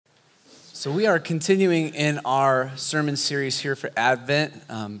So we are continuing in our sermon series here for Advent,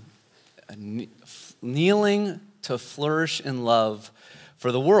 kneeling to flourish in love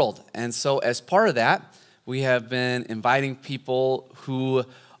for the world. And so as part of that, we have been inviting people who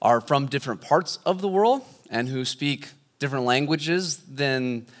are from different parts of the world and who speak different languages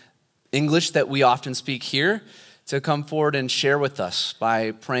than English that we often speak here to come forward and share with us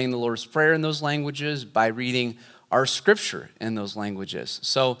by praying the Lord's Prayer in those languages, by reading our scripture in those languages.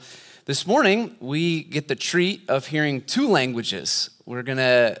 So this morning, we get the treat of hearing two languages. We're going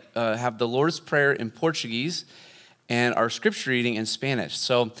to have the Lord's Prayer in Portuguese and our scripture reading in Spanish.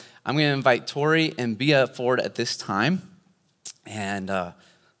 So I'm going to invite Tori and Bia forward at this time. And let's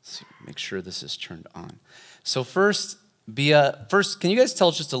see, make sure this is turned on. So first, Bia, can you guys tell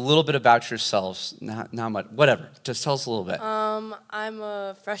us just a little bit about yourselves? Not much, whatever. Just tell us a little bit. I'm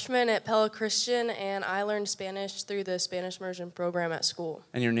a freshman at Pella Christian, and I learned Spanish through the Spanish immersion program at school.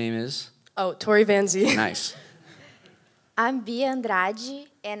 And your name is? Oh, Tori Vanzi. Nice. I'm Bia Andrade,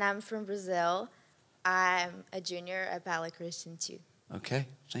 and I'm from Brazil. I'm a junior at Pella Christian too. Okay,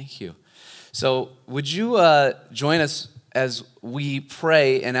 thank you. So would you join us as we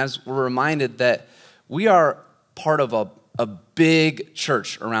pray and as we're reminded that we are part of a big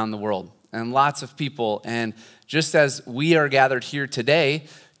church around the world and lots of people. And just as we are gathered here today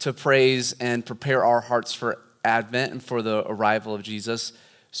to praise and prepare our hearts for Advent and for the arrival of Jesus,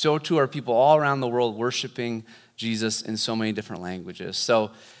 so too are people all around the world worshiping Jesus in so many different languages.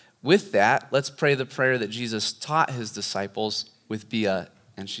 So with that, let's pray the prayer that Jesus taught his disciples with Bia,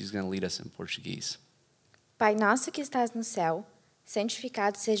 and she's going to lead us in Portuguese. Pai nosso que estás no céu,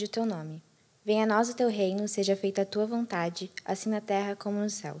 santificado seja o teu nome. Venha a nós o teu reino, seja feita a tua vontade, assim na terra como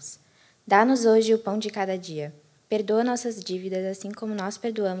nos céus. Dá-nos hoje o pão de cada dia. Perdoa nossas dívidas, assim como nós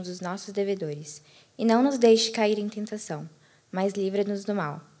perdoamos os nossos devedores. E não nos deixe cair em tentação, mas livra-nos do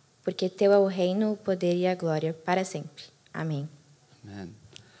mal. Porque teu é o reino, o poder e a glória para sempre. Amém. Amen.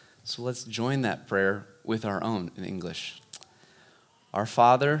 So let's join that prayer with our own in English. Our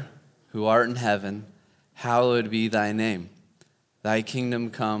Father, who art in heaven, hallowed be thy name. Thy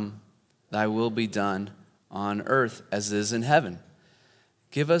kingdom come, thy will be done on earth as it is in heaven.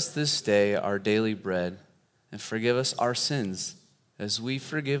 Give us this day our daily bread, and forgive us our sins as we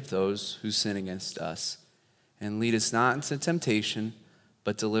forgive those who sin against us. And lead us not into temptation,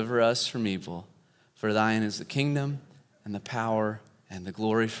 but deliver us from evil. For thine is the kingdom and the power and the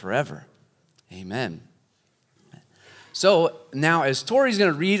glory forever. Amen. So now as Tori's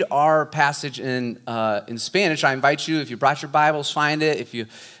going to read our passage in Spanish, I invite you, if you brought your Bibles, find it. If you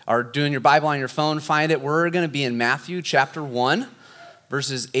are doing your Bible on your phone, find it. We're going to be in Matthew chapter 1,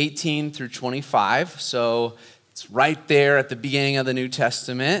 verses 18 through 25. So it's right there at the beginning of the New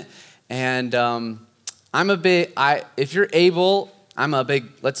Testament. And if you're able,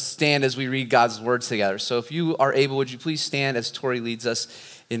 let's stand as we read God's words together. So if you are able, would you please stand as Tori leads us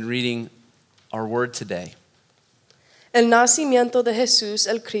in reading our word today. El nacimiento de Jesús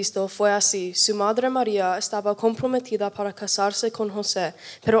el Cristo fue así. Su madre María estaba comprometida para casarse con José,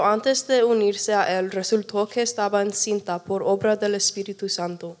 pero antes de unirse a él resultó que estaba encinta por obra del Espíritu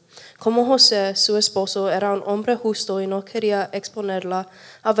Santo. Como José, su esposo, era un hombre justo y no quería exponerla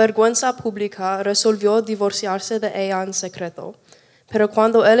a vergüenza pública, resolvió divorciarse de ella en secreto. Pero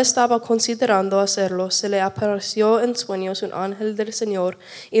cuando él estaba considerando hacerlo, se le apareció en sueños un ángel del Señor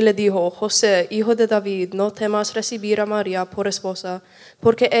y le dijo: José, hijo de David, no temas recibir a María por esposa,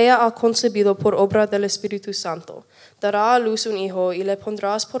 porque ella ha concebido por obra del Espíritu Santo. Dará a luz un hijo y le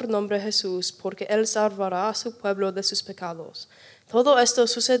pondrás por nombre Jesús, porque él salvará a su pueblo de sus pecados. Todo esto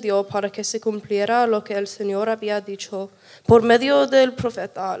sucedió para que se cumpliera lo que el Señor había dicho. Por medio del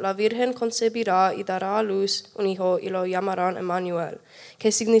profeta, la Virgen concebirá y dará a luz un hijo y lo llamarán Emmanuel, que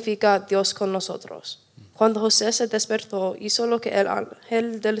significa Dios con nosotros. Cuando José se despertó, hizo lo que el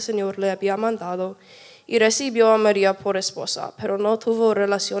ángel del Señor le había mandado y recibió a María por esposa, pero no tuvo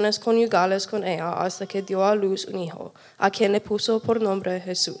relaciones conyugales con ella hasta que dio a luz un hijo, a quien le puso por nombre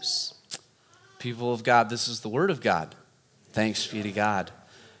Jesús. People of God, this is the word of God. Thanks be to God.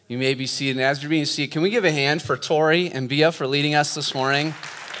 You may be seated. And as you're being seated, can we give a hand for Tori and Bia for leading us this morning?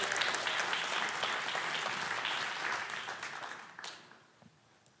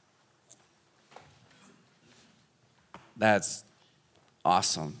 That's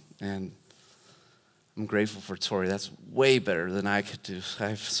awesome. And I'm grateful for Tori. That's way better than I could do.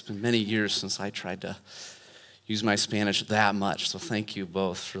 It's been many years since I tried to use my Spanish that much. So thank you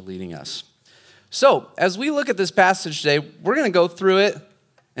both for leading us. So, as we look at this passage today, we're going to go through it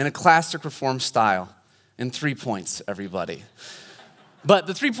in a classic Reformed style in 3 points, everybody. But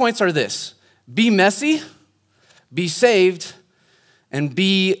the 3 points are this: be messy, be saved, and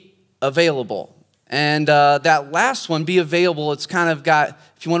be available. And that last one, be available, it's kind of got,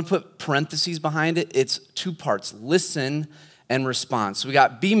 if you want to put parentheses behind it, it's two parts, listen and respond. So we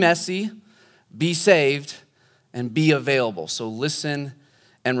got be messy, be saved, and be available. So listen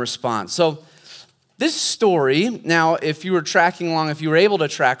and respond. So this story, now if you were tracking along, if you were able to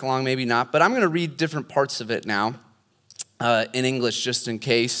track along, maybe not, but I'm going to read different parts of it now in English just in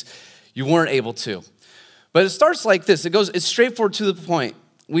case you weren't able to. But it starts like this. It's straightforward to the point.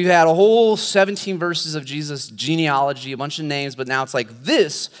 We've had a whole 17 verses of Jesus' genealogy, a bunch of names, but now it's like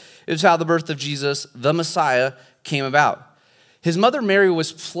this is how the birth of Jesus, the Messiah, came about. His mother Mary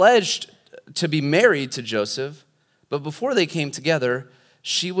was pledged to be married to Joseph, but before they came together,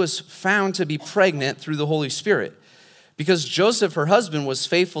 she was found to be pregnant through the Holy Spirit. Because Joseph, her husband, was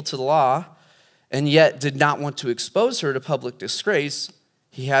faithful to the law and yet did not want to expose her to public disgrace,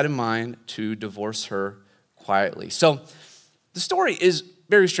 he had in mind to divorce her quietly. So the story is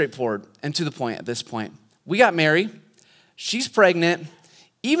very straightforward and to the point at this point. We got Mary. She's pregnant,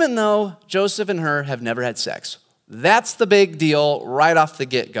 even though Joseph and her have never had sex. That's the big deal right off the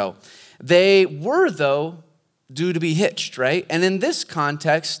get-go. They were, though, due to be hitched, right? And in this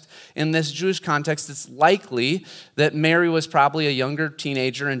context, in this Jewish context, it's likely that Mary was probably a younger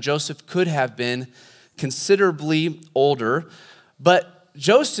teenager and Joseph could have been considerably older. But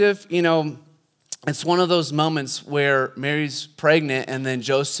Joseph, it's one of those moments where Mary's pregnant and then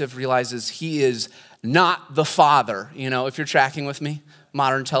Joseph realizes he is not the father. If you're tracking with me,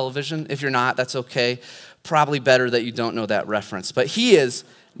 modern television. If you're not, that's okay. Probably better that you don't know that reference. But he is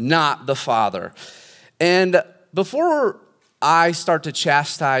not the father. And before I start to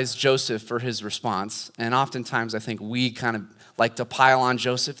chastise Joseph for his response, and oftentimes I think we kind of like to pile on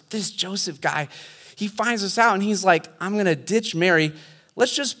Joseph. This Joseph guy, he finds us out and he's like, I'm going to ditch Mary.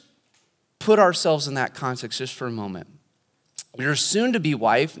 Let's just put ourselves in that context just for a moment. Your soon-to-be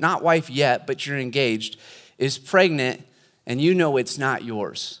wife, not wife yet, but you're engaged, is pregnant, and you know it's not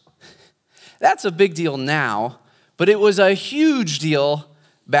yours. That's a big deal now, but it was a huge deal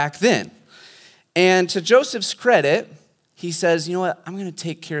back then. And to Joseph's credit, he says, you know what, I'm going to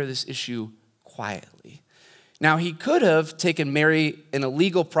take care of this issue quietly. Now, he could have taken Mary in a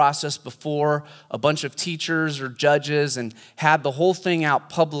legal process before a bunch of teachers or judges and had the whole thing out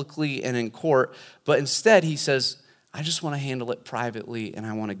publicly and in court, but instead he says, I just want to handle it privately and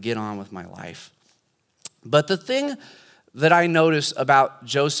I want to get on with my life. But the thing that I notice about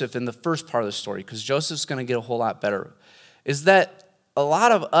Joseph in the first part of the story, because Joseph's going to get a whole lot better, is that a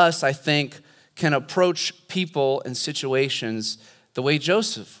lot of us, I think, can approach people and situations the way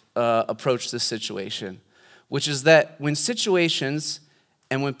Joseph approached this situation, which is that when situations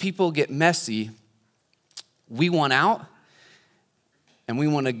and when people get messy, we want out and we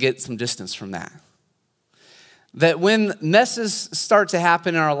want to get some distance from that. That when messes start to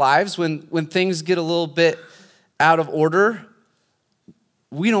happen in our lives, when things get a little bit out of order,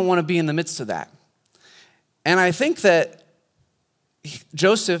 we don't want to be in the midst of that. And I think that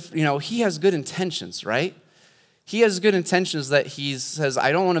Joseph, he has good intentions, right? He has good intentions that he says,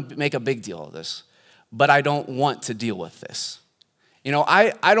 I don't want to make a big deal of this, but I don't want to deal with this.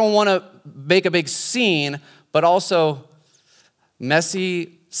 I don't want to make a big scene, but also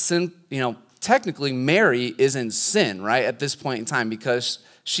messy sin, technically Mary is in sin, right, at this point in time, because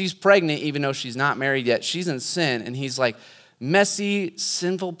she's pregnant even though she's not married yet. She's in sin, and he's like, messy,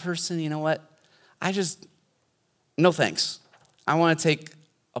 sinful person, you know what? No thanks. I want to take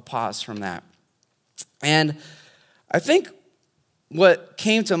a pause from that. And I think what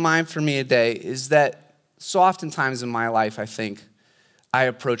came to mind for me today is that so oftentimes in my life, I think I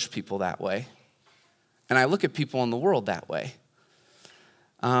approach people that way. And I look at people in the world that way.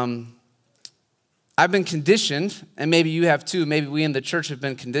 I've been conditioned, and maybe you have too, maybe we in the church have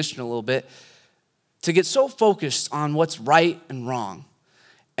been conditioned a little bit, to get so focused on what's right and wrong,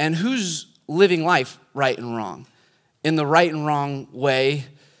 and who's living life right and wrong, in the right and wrong way,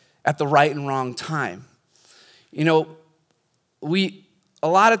 at the right and wrong time. A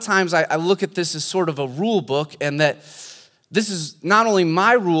lot of times I look at this as sort of a rule book, and that this is not only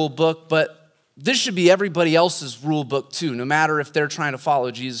my rule book, but this should be everybody else's rule book too, no matter if they're trying to follow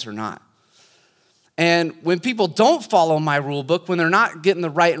Jesus or not. And when people don't follow my rule book, when they're not getting the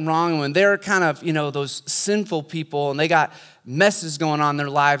right and wrong, when they're kind of, those sinful people and they got messes going on in their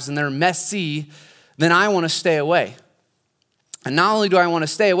lives and they're messy, then I want to stay away. And not only do I want to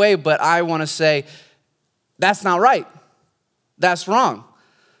stay away, but I want to say, that's not right. That's wrong.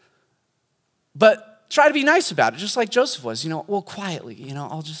 But try to be nice about it, just like Joseph was, quietly,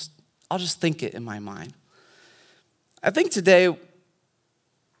 I'll just think it in my mind. I think today,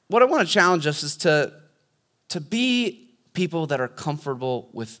 what I want to challenge us is to be people that are comfortable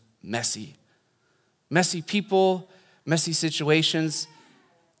with messy. Messy people, messy situations,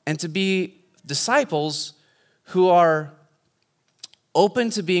 and to be disciples who are open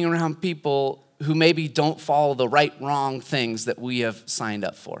to being around people who maybe don't follow the right, wrong things that we have signed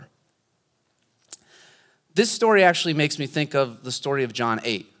up for. This story actually makes me think of the story of John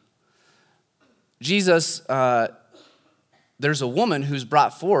 8. Jesus, there's a woman who's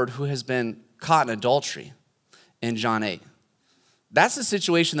brought forward who has been caught in adultery in John 8. That's the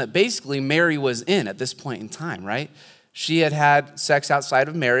situation that basically Mary was in at this point in time, right? She had had sex outside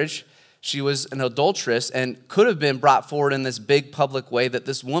of marriage. She was an adulteress and could have been brought forward in this big public way that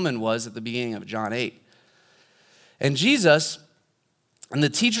this woman was at the beginning of John 8. And Jesus and the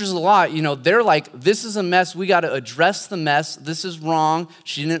teachers of the law, they're like, this is a mess. We got to address the mess. This is wrong.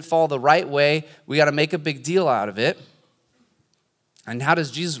 She didn't fall the right way. We got to make a big deal out of it. And how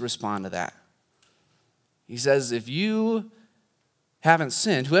does Jesus respond to that? He says, if you haven't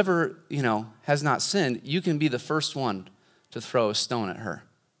sinned, whoever, has not sinned, you can be the first one to throw a stone at her.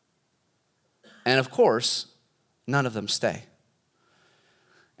 And of course, none of them stay.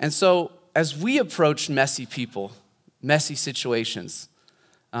 And so as we approach messy people, messy situations,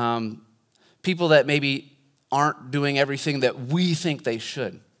 people that maybe aren't doing everything that we think they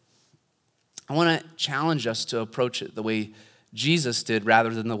should, I want to challenge us to approach it the way Jesus did rather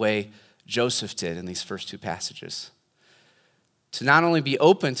than the way Joseph did in these first two passages. To not only be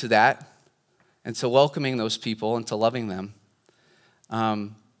open to that and to welcoming those people and to loving them,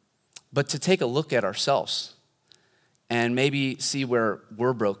 but to take a look at ourselves and maybe see where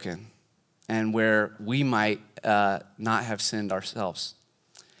we're broken and where we might not have sinned ourselves.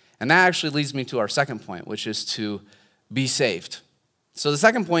 And that actually leads me to our second point, which is to be saved. So the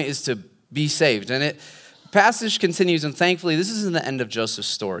second point is to be saved. And the passage continues, and thankfully, this isn't the end of Joseph's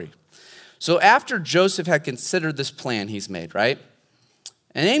story. So after Joseph had considered this plan he's made, right?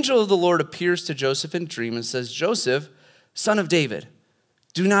 An angel of the Lord appears to Joseph in a dream and says, Joseph, son of David,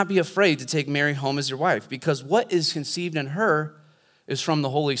 do not be afraid to take Mary home as your wife, because what is conceived in her is from the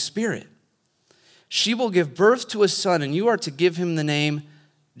Holy Spirit. She will give birth to a son, and you are to give him the name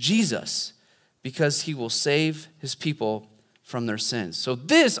Jesus, because he will save his people from their sins. So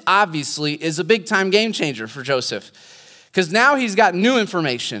this obviously is a big-time game changer for Joseph, because now he's got new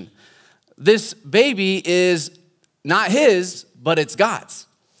information. This baby is not his, but it's God's.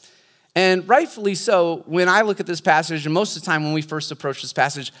 And rightfully so, when I look at this passage, and most of the time when we first approach this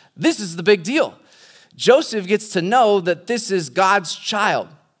passage, this is the big deal. Joseph gets to know that this is God's child.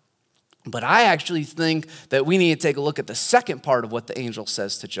 But I actually think that we need to take a look at the second part of what the angel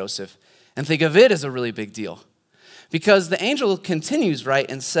says to Joseph and think of it as a really big deal. Because the angel continues, right,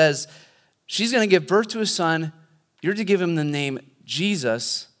 and says, she's going to give birth to a son. You're to give him the name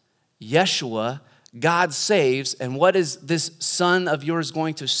Jesus, Yeshua, God saves. And what is this son of yours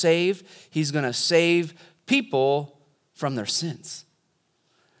going to save? He's going to save people from their sins.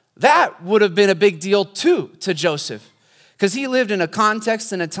 That would have been a big deal too to Joseph, because he lived in a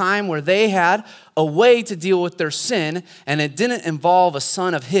context and a time where they had a way to deal with their sin, and it didn't involve a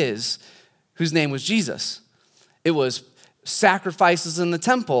son of his whose name was Jesus. It was sacrifices in the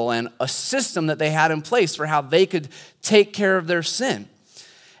temple and a system that they had in place for how they could take care of their sin.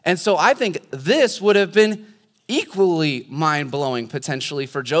 And so I think this would have been equally mind-blowing potentially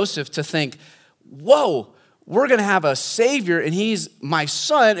for Joseph to think, whoa, we're going to have a Savior, and he's my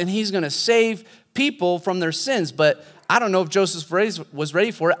son, and he's going to save people from their sins. But I don't know if Joseph was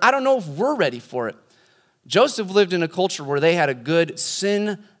ready for it. I don't know if we're ready for it. Joseph lived in a culture where they had a good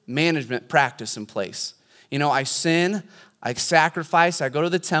sin management practice in place. I sin, I sacrifice, I go to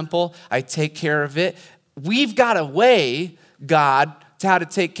the temple, I take care of it. We've got a way, God, to how to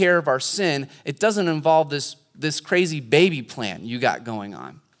take care of our sin. It doesn't involve this crazy baby plan you got going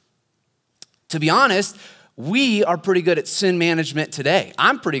on. To be honest, we are pretty good at sin management today.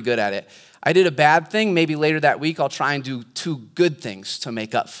 I'm pretty good at it. I did a bad thing. Maybe later that week I'll try and do 2 good things to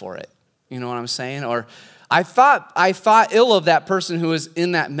make up for it. You know what I'm saying? Or I thought ill of that person who was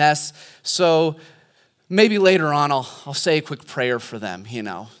in that mess, so maybe later on I'll say a quick prayer for them.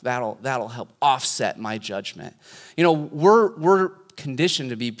 That'll help offset my judgment. We're conditioned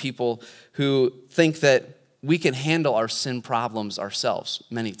to be people who think that we can handle our sin problems ourselves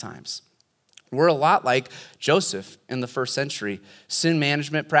many times. We're a lot like Joseph in the first century. Sin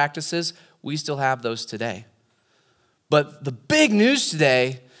management practices, we still have those today. But the big news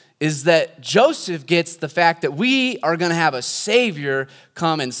today is that Joseph gets the fact that we are going to have a Savior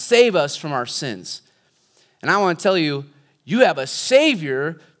come and save us from our sins. And I want to tell you, you have a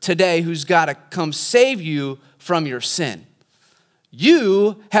Savior today who's got to come save you from your sin.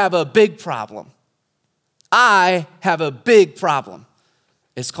 You have a big problem. I have a big problem.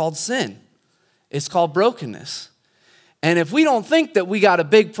 It's called sin. It's called brokenness. And if we don't think that we got a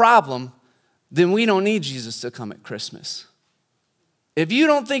big problem, then we don't need Jesus to come at Christmas. If you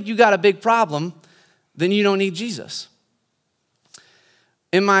don't think you got a big problem, then you don't need Jesus.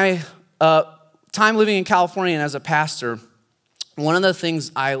 In my time living in California and as a pastor, one of the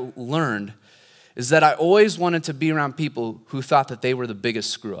things I learned is that I always wanted to be around people who thought that they were the biggest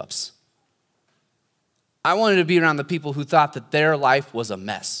screw-ups. I wanted to be around the people who thought that their life was a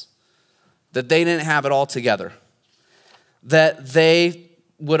mess, that they didn't have it all together, that they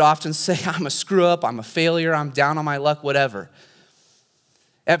would often say, I'm a screw-up, I'm a failure, I'm down on my luck, whatever.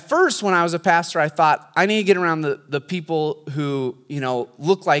 At first, when I was a pastor, I thought, I need to get around the people who,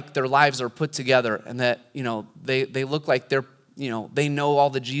 look like their lives are put together and that, they look like they're, they know all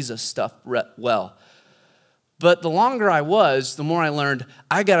the Jesus stuff well. But the longer I was, the more I learned,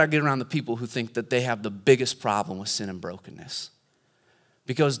 I got to get around the people who think that they have the biggest problem with sin and brokenness.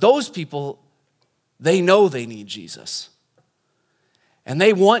 Because those people, they know they need Jesus. And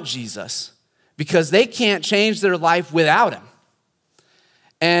they want Jesus because they can't change their life without him.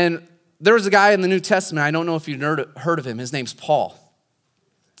 And there was a guy in the New Testament, I don't know if you've heard of him, his name's Paul.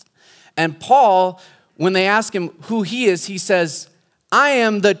 And Paul, when they ask him who he is, he says, I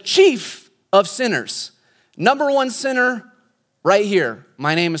am the chief of sinners. Number one sinner right here.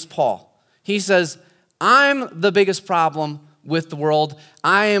 My name is Paul. He says, I'm the biggest problem with the world.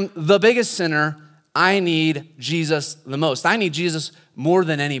 I am the biggest sinner. I need Jesus the most. I need Jesus more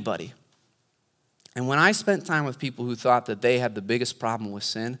than anybody. And when I spent time with people who thought that they had the biggest problem with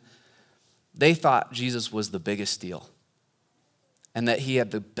sin, they thought Jesus was the biggest deal and that he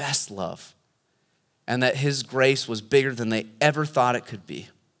had the best love and that his grace was bigger than they ever thought it could be.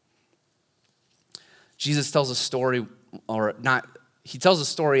 Jesus tells a story, he tells a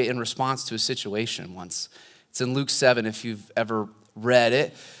story in response to a situation once. It's in Luke 7 if you've ever read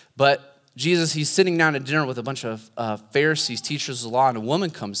it. But Jesus, he's sitting down at dinner with a bunch of Pharisees, teachers of the law, and a woman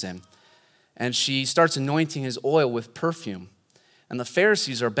comes in. And she starts anointing his oil with perfume. And the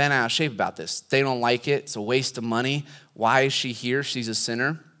Pharisees are bent out of shape about this. They don't like it. It's a waste of money. Why is she here? She's a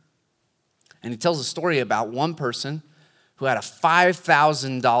sinner. And he tells a story about one person who had a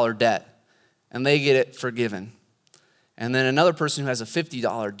 $5,000 debt, and they get it forgiven. And then another person who has a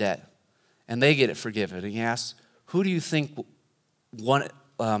 $50 debt, and they get it forgiven. And he asks, who do you think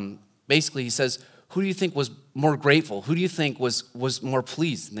basically he says, who do you think was more grateful? Who do you think was more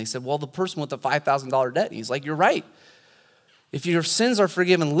pleased? And they said, well, the person with the $5,000 debt. And he's like, you're right. If your sins are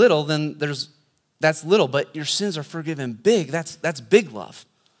forgiven little, then that's little. But your sins are forgiven big. That's big love.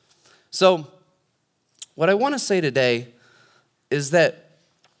 So what I want to say today is that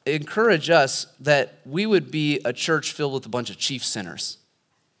encourage us that we would be a church filled with a bunch of chief sinners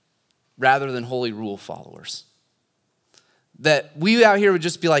rather than holy rule followers. That we out here would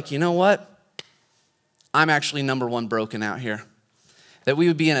just be like, you know what? I'm actually number one broken out here. That we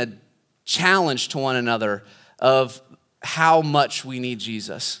would be in a challenge to one another of how much we need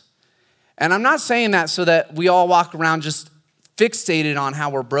Jesus. And I'm not saying that so that we all walk around just fixated on how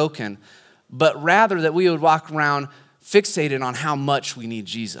we're broken, but rather that we would walk around fixated on how much we need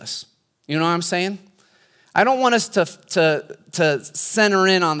Jesus. You know what I'm saying? I don't want us to center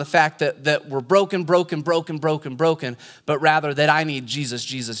in on the fact that we're broken, but rather that I need Jesus,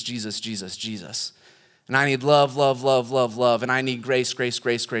 Jesus, Jesus, Jesus, Jesus. And I need love, love, love, love, love. And I need grace, grace,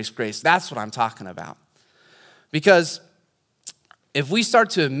 grace, grace, grace. That's what I'm talking about. Because if we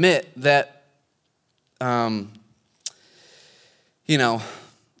start to admit that, that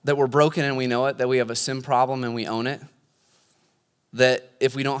we're broken and we know it, that we have a sin problem and we own it, that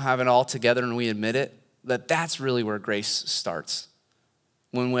if we don't have it all together and we admit it, that's really where grace starts,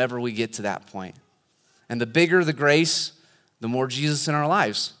 whenever we get to that point. And the bigger the grace, the more Jesus in our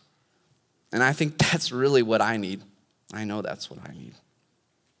lives. And I think that's really what I need. I know that's what I need.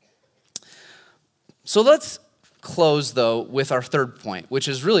 So let's close, though, with our third point, which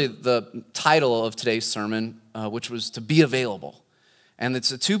is really the title of today's sermon, which was to be available. And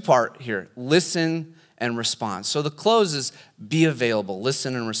it's a two-part here, listen and respond. So the close is be available,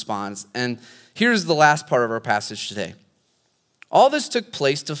 listen and respond. And here's the last part of our passage today. All this took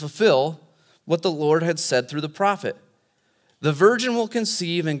place to fulfill what the Lord had said through the prophet. The virgin will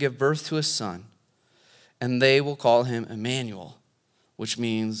conceive and give birth to a son, and they will call him Emmanuel, which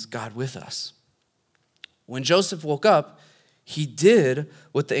means God with us. When Joseph woke up, he did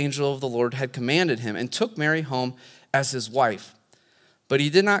what the angel of the Lord had commanded him and took Mary home as his wife. But he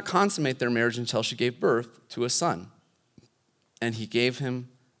did not consummate their marriage until she gave birth to a son, and he gave him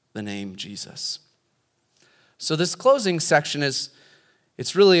the name Jesus. So this closing section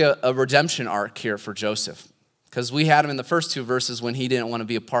it's really a redemption arc here for Joseph. because we had him in the first two verses when he didn't want to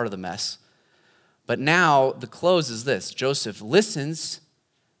be a part of the mess. But now the close is this. Joseph listens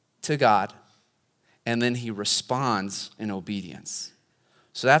to God, and then he responds in obedience.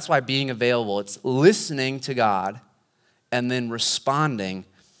 So that's why being available, it's listening to God and then responding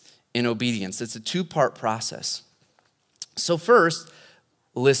in obedience. It's a two-part process. So first,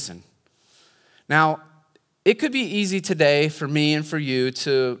 listen. Now, it could be easy today for me and for you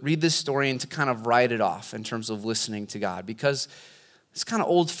to read this story and to kind of write it off in terms of listening to God, because it's kind of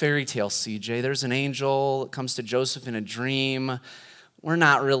old fairy tale, CJ. There's an angel that comes to Joseph in a dream. We're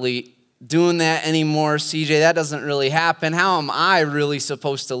not really doing that anymore, CJ. That doesn't really happen. How am I really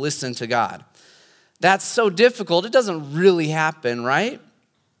supposed to listen to God? That's so difficult. It doesn't really happen, right?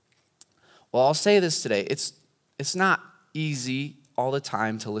 Well, I'll say this today. It's not easy all the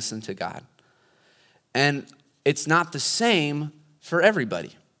time to listen to God. And it's not the same for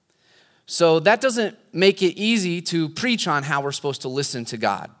everybody. So that doesn't make it easy to preach on how we're supposed to listen to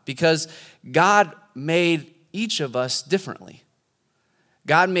God, because God made each of us differently.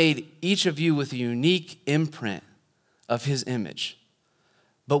 God made each of you with a unique imprint of his image.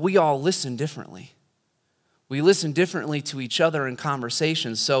 But we all listen differently. We listen differently to each other in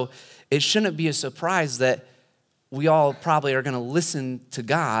conversations. So it shouldn't be a surprise that we all probably are going to listen to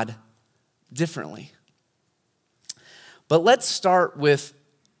God differently. But let's start with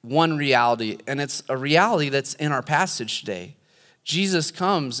one reality, and it's a reality that's in our passage today. Jesus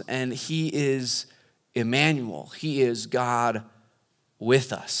comes and he is Emmanuel. He is God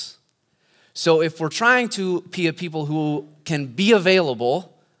with us. So if we're trying to be a people who can be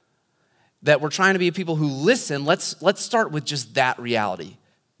available, that we're trying to be a people who listen, let's start with just that reality.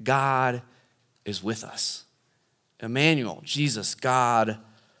 God is with us. Emmanuel, Jesus, God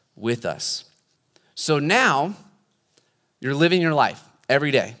with us. So now you're living your life every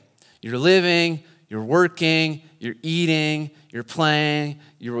day. You're living, you're working, you're eating, you're playing,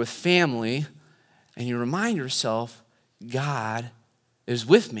 you're with family, and you remind yourself, God is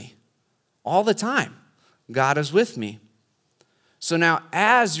with me all the time. God is with me. So now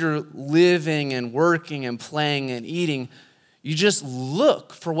as you're living and working and playing and eating, you just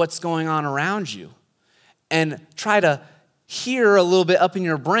look for what's going on around you and try to hear a little bit up in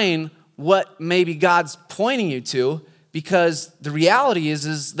your brain what maybe God's pointing you to, because the reality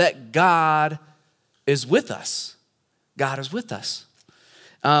is that God is with us. God is with us.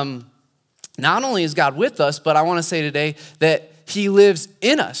 Not only is God with us, but I want to say today that he lives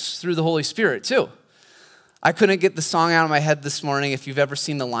in us through the Holy Spirit too. I couldn't get the song out of my head this morning. If you've ever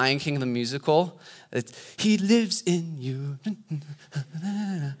seen The Lion King, the musical, he lives in you.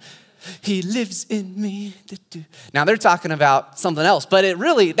 He lives in me. Now they're talking about something else, but it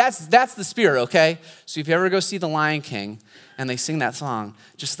really, that's the Spirit, okay? So if you ever go see The Lion King and they sing that song,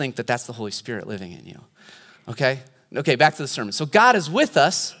 just think that that's the Holy Spirit living in you, okay? Okay, back to the sermon. So God is with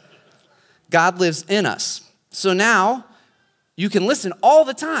us. God lives in us. So now you can listen all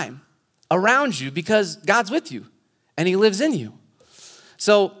the time around you because God's with you and he lives in you.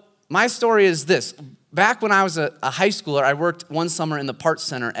 So my story is this. Back when I was a high schooler, I worked one summer in the Parts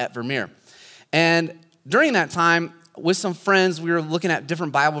Center at Vermeer. And during that time, with some friends, we were looking at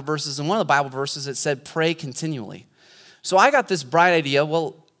different Bible verses. And one of the Bible verses, it said, pray continually. So I got this bright idea.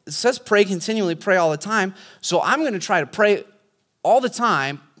 Well, it says pray continually, pray all the time. So I'm going to try to pray all the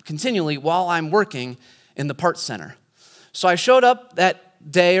time, continually, while I'm working in the Parts Center. So I showed up that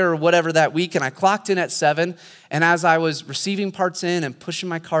day or whatever that week, and I clocked in at 7, and as I was receiving parts in and pushing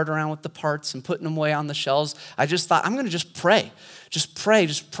my cart around with the parts and putting them away on the shelves, I just thought, I'm going to just pray. Just pray,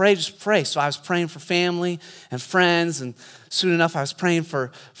 just pray, just pray. So I was praying for family and friends, and soon enough I was praying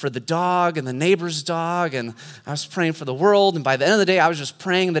for the dog and the neighbor's dog, and I was praying for the world, and by the end of the day I was just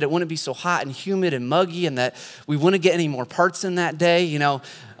praying that it wouldn't be so hot and humid and muggy and that we wouldn't get any more parts in that day. You know,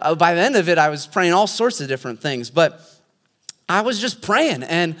 by the end of it I was praying all sorts of different things, but I was just praying,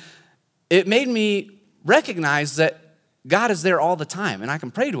 and it made me recognize that God is there all the time, and I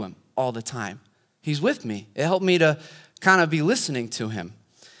can pray to him all the time. He's with me. It helped me to kind of be listening to him.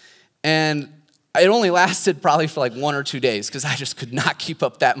 And it only lasted probably for like 1 or 2 days because I just could not keep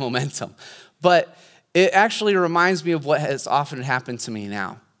up that momentum. But it actually reminds me of what has often happened to me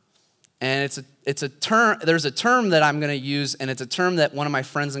now. And it's a term, there's a term that I'm going to use, and it's a term that one of my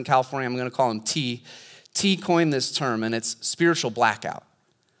friends in California, I'm going to call him T coined this term, and it's spiritual blackout.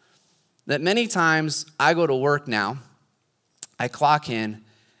 That many times I go to work now, I clock in,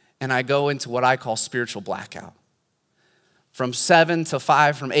 and I go into what I call spiritual blackout. From 7 to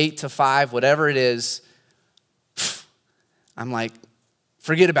 5, from 8 to 5, whatever it is, I'm like,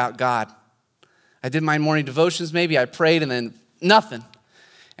 forget about God. I did my morning devotions maybe, I prayed, and then nothing.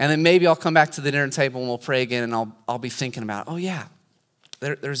 And then maybe I'll come back to the dinner table and we'll pray again, and I'll be thinking about, oh yeah,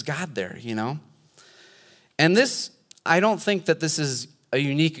 there's God there, you know? And this, I don't think that this is a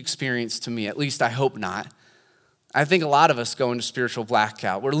unique experience to me. At least I hope not. I think a lot of us go into spiritual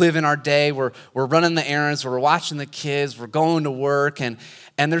blackout. We're living our day, we're running the errands, we're watching the kids, we're going to work, and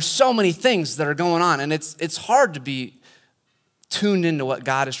there's so many things that are going on, and it's hard to be tuned into what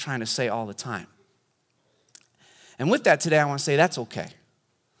God is trying to say all the time. And with that today, I want to say that's okay.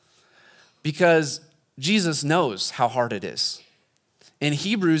 Because Jesus knows how hard it is. In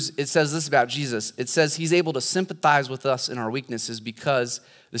Hebrews, it says this about Jesus. It says he's able to sympathize with us in our weaknesses because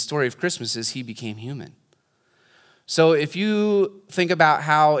the story of Christmas is he became human. So if you think about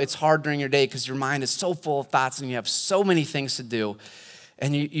how it's hard during your day because your mind is so full of thoughts and you have so many things to do,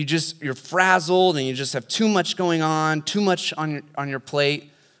 and you're frazzled and you just have too much going on, too much on your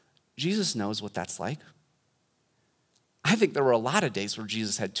plate, Jesus knows what that's like. I think there were a lot of days where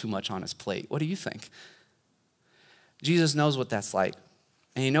Jesus had too much on his plate. What do you think? Jesus knows what that's like,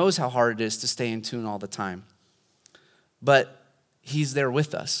 and he knows how hard it is to stay in tune all the time. But he's there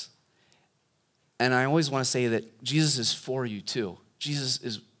with us. And I always want to say that Jesus is for you too. Jesus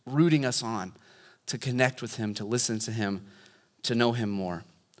is rooting us on to connect with him, to listen to him, to know him more.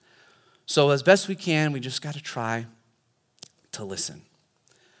 So as best we can, we just got to try to listen.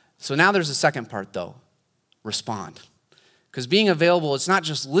 So now there's a second part though, respond. Because being available, it's not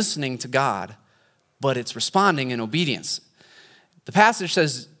just listening to God, but it's responding in obedience. The passage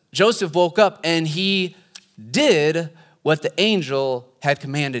says Joseph woke up and he did what the angel had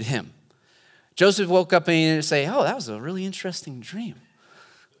commanded him. Joseph woke up and he didn't say, oh, that was a really interesting dream.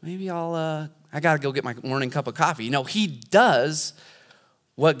 Maybe I got to go get my morning cup of coffee. No, he does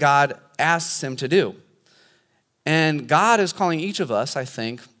what God asks him to do. And God is calling each of us, I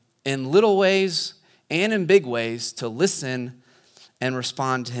think, in little ways and in big ways to listen and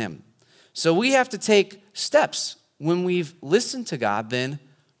respond to him. So we have to take steps when we've listened to God then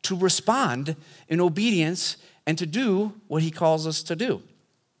to respond in obedience and to do what he calls us to do.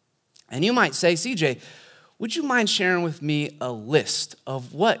 And you might say, CJ, would you mind sharing with me a list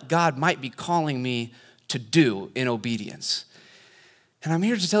of what God might be calling me to do in obedience? And I'm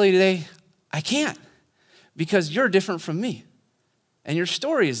here to tell you today, I can't, because you're different from me, and your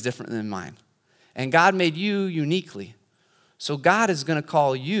story is different than mine. And God made you uniquely. So God is going to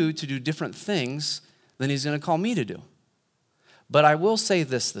call you to do different things than he's going to call me to do. But I will say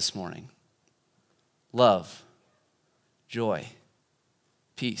this morning. Love, joy,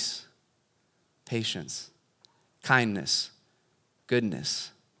 peace, patience, kindness,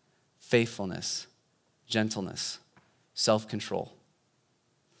 goodness, faithfulness, gentleness, self-control.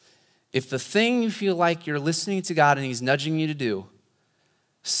 If the thing you feel like you're listening to God and he's nudging you to do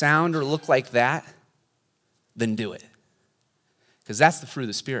sound or look like that, then do it. Because that's the fruit of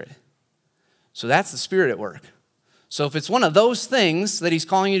the Spirit. So that's the Spirit at work. So if it's one of those things that he's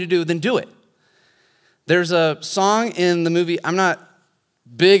calling you to do, then do it. There's a song in the movie, I'm not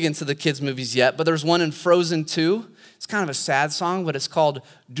big into the kids' movies yet, but there's one in Frozen 2. It's kind of a sad song, but it's called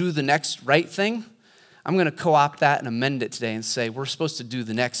Do the Next Right Thing. I'm going to co-opt that and amend it today and say we're supposed to do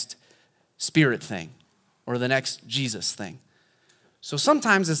the next Spirit thing or the next Jesus thing. So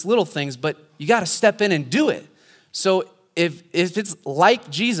sometimes it's little things, but you got to step in and do it. So if it's like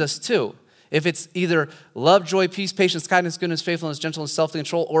Jesus too, if it's either love, joy, peace, patience, kindness, goodness, faithfulness, gentleness,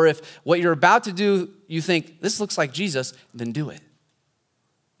 self-control, or if what you're about to do, you think, this looks like Jesus, then do it.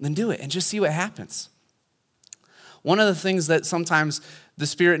 Then do it and just see what happens. One of the things that sometimes the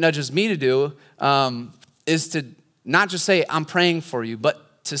Spirit nudges me to do is to not just say, I'm praying for you,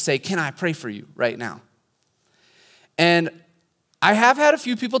 but to say, can I pray for you right now? And I have had a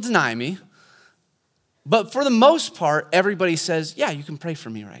few people deny me, but for the most part, everybody says, yeah, you can pray for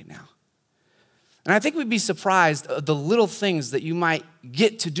me right now. And I think we'd be surprised at the little things that you might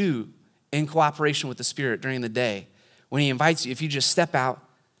get to do in cooperation with the Spirit during the day when he invites you, if you just step out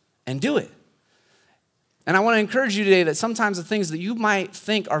and do it. And I want to encourage you today that sometimes the things that you might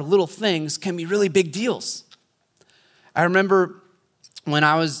think are little things can be really big deals. I remember when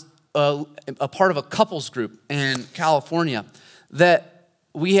I was a part of a couples group in California that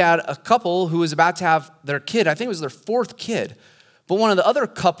we had a couple who was about to have their kid. I think it was their 4th kid. But one of the other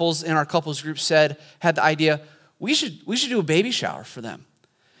couples in our couples group had the idea, we should do a baby shower for them.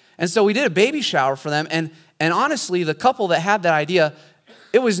 And so we did a baby shower for them. And honestly, the couple that had that idea,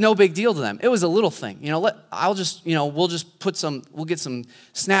 it was no big deal to them. It was a little thing. We'll get some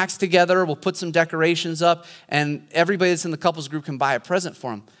snacks together. We'll put some decorations up. And everybody that's in the couples group can buy a present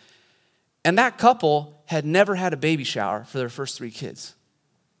for them. And that couple had never had a baby shower for their first 3 kids.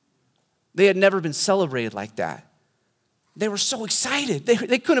 They had never been celebrated like that. They were so excited.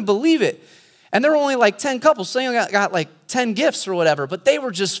 They couldn't believe it. And there were only like 10 couples, so they only got like 10 gifts or whatever, but they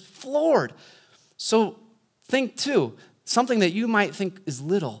were just floored. So think too, something that you might think is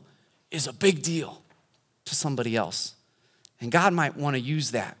little is a big deal to somebody else. And God might want to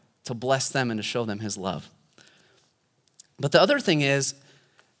use that to bless them and to show them his love. But the other thing is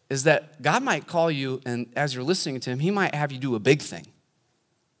that God might call you, and as you're listening to him, he might have you do a big thing.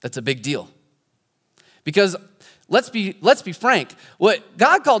 That's a big deal. Because let's be frank, what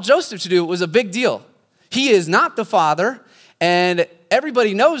God called Joseph to do was a big deal. He is not the father, and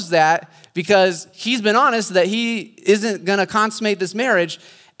everybody knows that because he's been honest that he isn't going to consummate this marriage,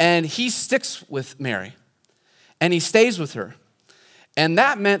 and he sticks with Mary, and he stays with her. And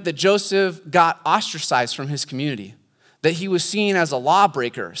that meant that Joseph got ostracized from his community, that he was seen as a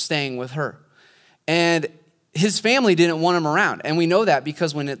lawbreaker staying with her. And his family didn't want him around. And we know that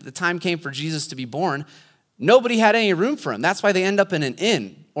because when the time came for Jesus to be born, nobody had any room for him. That's why they end up in an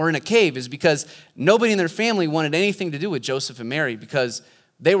inn or in a cave, is because nobody in their family wanted anything to do with Joseph and Mary because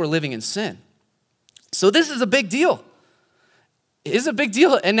they were living in sin. So this is a big deal. It is a big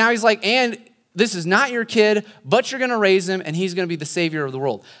deal. And now he's like, and this is not your kid, but you're going to raise him, and he's going to be the savior of the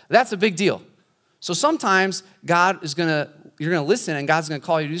world. That's a big deal. So sometimes you're going to listen, and God's going to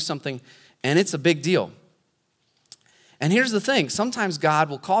call you to do something, and it's a big deal. And here's the thing. Sometimes God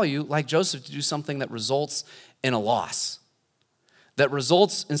will call you, like Joseph, to do something that results in a loss, that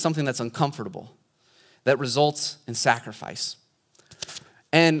results in something that's uncomfortable, that results in sacrifice.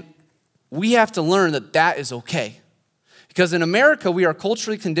 And we have to learn that that is okay. Because in America, we are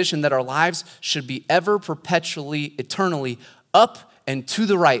culturally conditioned that our lives should be ever, perpetually, eternally up and to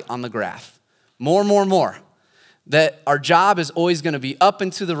the right on the graph. More. That our job is always going to be up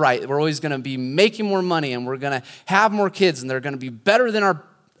and to the right. We're always going to be making more money, and we're going to have more kids, and they're going to be better than our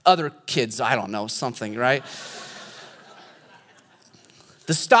other kids. I don't know, something, right?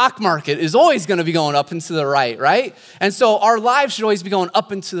 The stock market is always going to be going up and to the right? And so our lives should always be going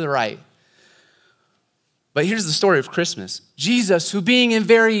up and to the right. But here's the story of Christmas. Jesus, who being in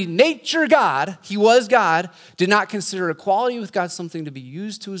very nature God, he was God, did not consider equality with God something to be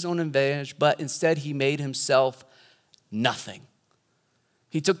used to his own advantage, but instead he made himself nothing.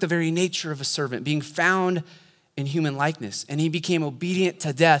 He took the very nature of a servant, being found in human likeness, and he became obedient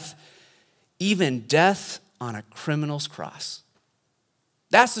to death, even death on a criminal's cross.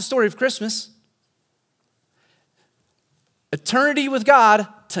 That's the story of Christmas. Eternity with God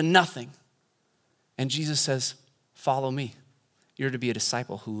to nothing. And Jesus says, follow me. You're to be a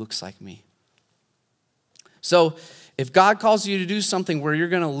disciple who looks like me. So if God calls you to do something where you're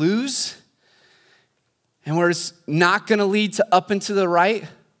going to lose and where it's not going to lead to up and to the right,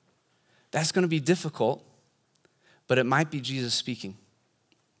 that's going to be difficult, but it might be Jesus speaking.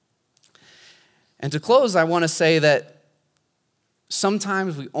 And to close, I want to say that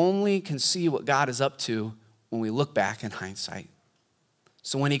sometimes we only can see what God is up to when we look back in hindsight.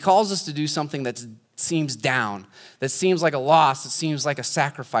 So when he calls us to do something that seems down, that seems like a loss, that seems like a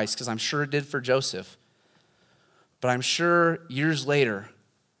sacrifice, because I'm sure it did for Joseph. But I'm sure years later,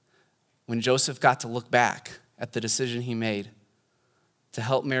 when Joseph got to look back at the decision he made to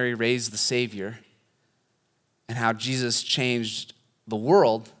help Mary raise the Savior and how Jesus changed the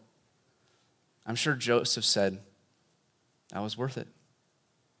world, I'm sure Joseph said, that was worth it.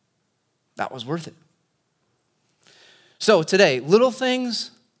 That was worth it. So today, little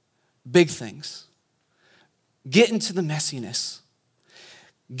things, big things. Get into the messiness.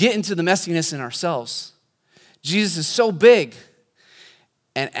 Get into the messiness in ourselves. Jesus is so big.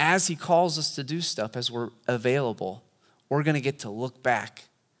 And as he calls us to do stuff, as we're available, we're going to get to look back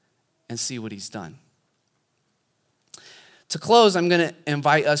and see what he's done. To close, I'm going to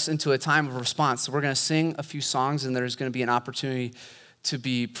invite us into a time of response. So we're going to sing a few songs, and there's going to be an opportunity to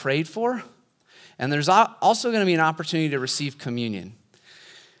be prayed for. And there's also going to be an opportunity to receive communion.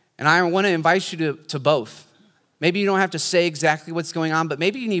 And I want to invite you to both. Maybe you don't have to say exactly what's going on, but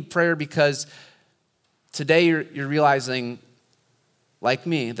maybe you need prayer because today you're realizing, like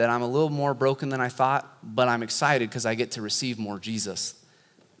me, that I'm a little more broken than I thought, but I'm excited because I get to receive more Jesus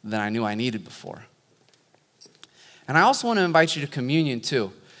than I knew I needed before. And I also want to invite you to communion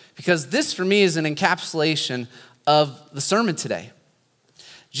too, because this for me is an encapsulation of the sermon today.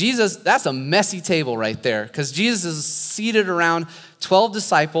 Jesus, that's a messy table right there, because Jesus is seated around 12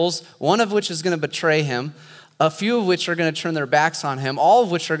 disciples, one of which is going to betray him, a few of which are going to turn their backs on him, all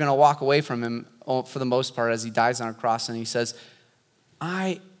of which are going to walk away from him for the most part as he dies on a cross, and he says,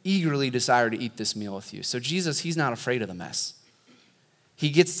 I eagerly desire to eat this meal with you. So Jesus, he's not afraid of the mess. He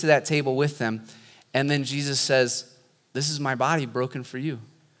gets to that table with them, and then Jesus says, this is my body broken for you.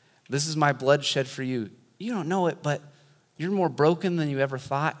 This is my blood shed for you. You don't know it, but You're more broken than you ever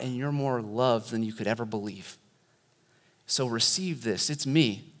thought, and you're more loved than you could ever believe. So receive this. It's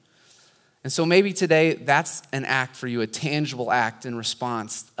me. And so maybe today that's an act for you, a tangible act in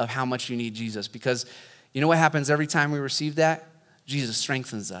response of how much you need Jesus. Because you know what happens every time we receive that? Jesus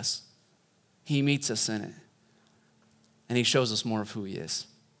strengthens us. He meets us in it. And he shows us more of who he is.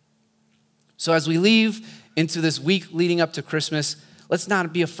 So as we leave into this week leading up to Christmas, let's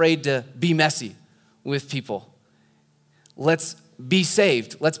not be afraid to be messy with people. Let's be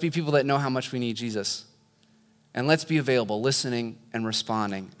saved. Let's be people that know how much we need Jesus. And let's be available, listening and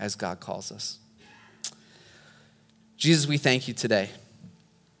responding as God calls us. Jesus, we thank you today.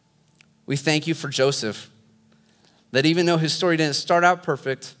 We thank you for Joseph, that even though his story didn't start out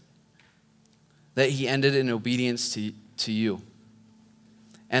perfect, that he ended in obedience to you.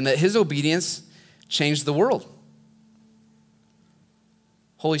 And that his obedience changed the world.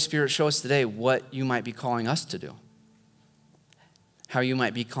 Holy Spirit, show us today what you might be calling us to do. How you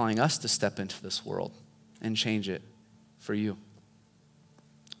might be calling us to step into this world and change it for you.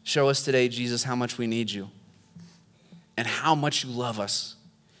 Show us today, Jesus, how much we need you and how much you love us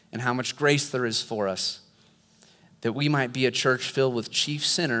and how much grace there is for us, that we might be a church filled with chief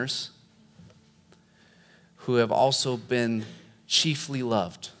sinners who have also been chiefly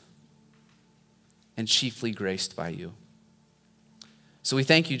loved and chiefly graced by you. So we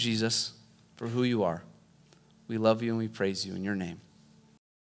thank you, Jesus, for who you are. We love you and we praise you in your name.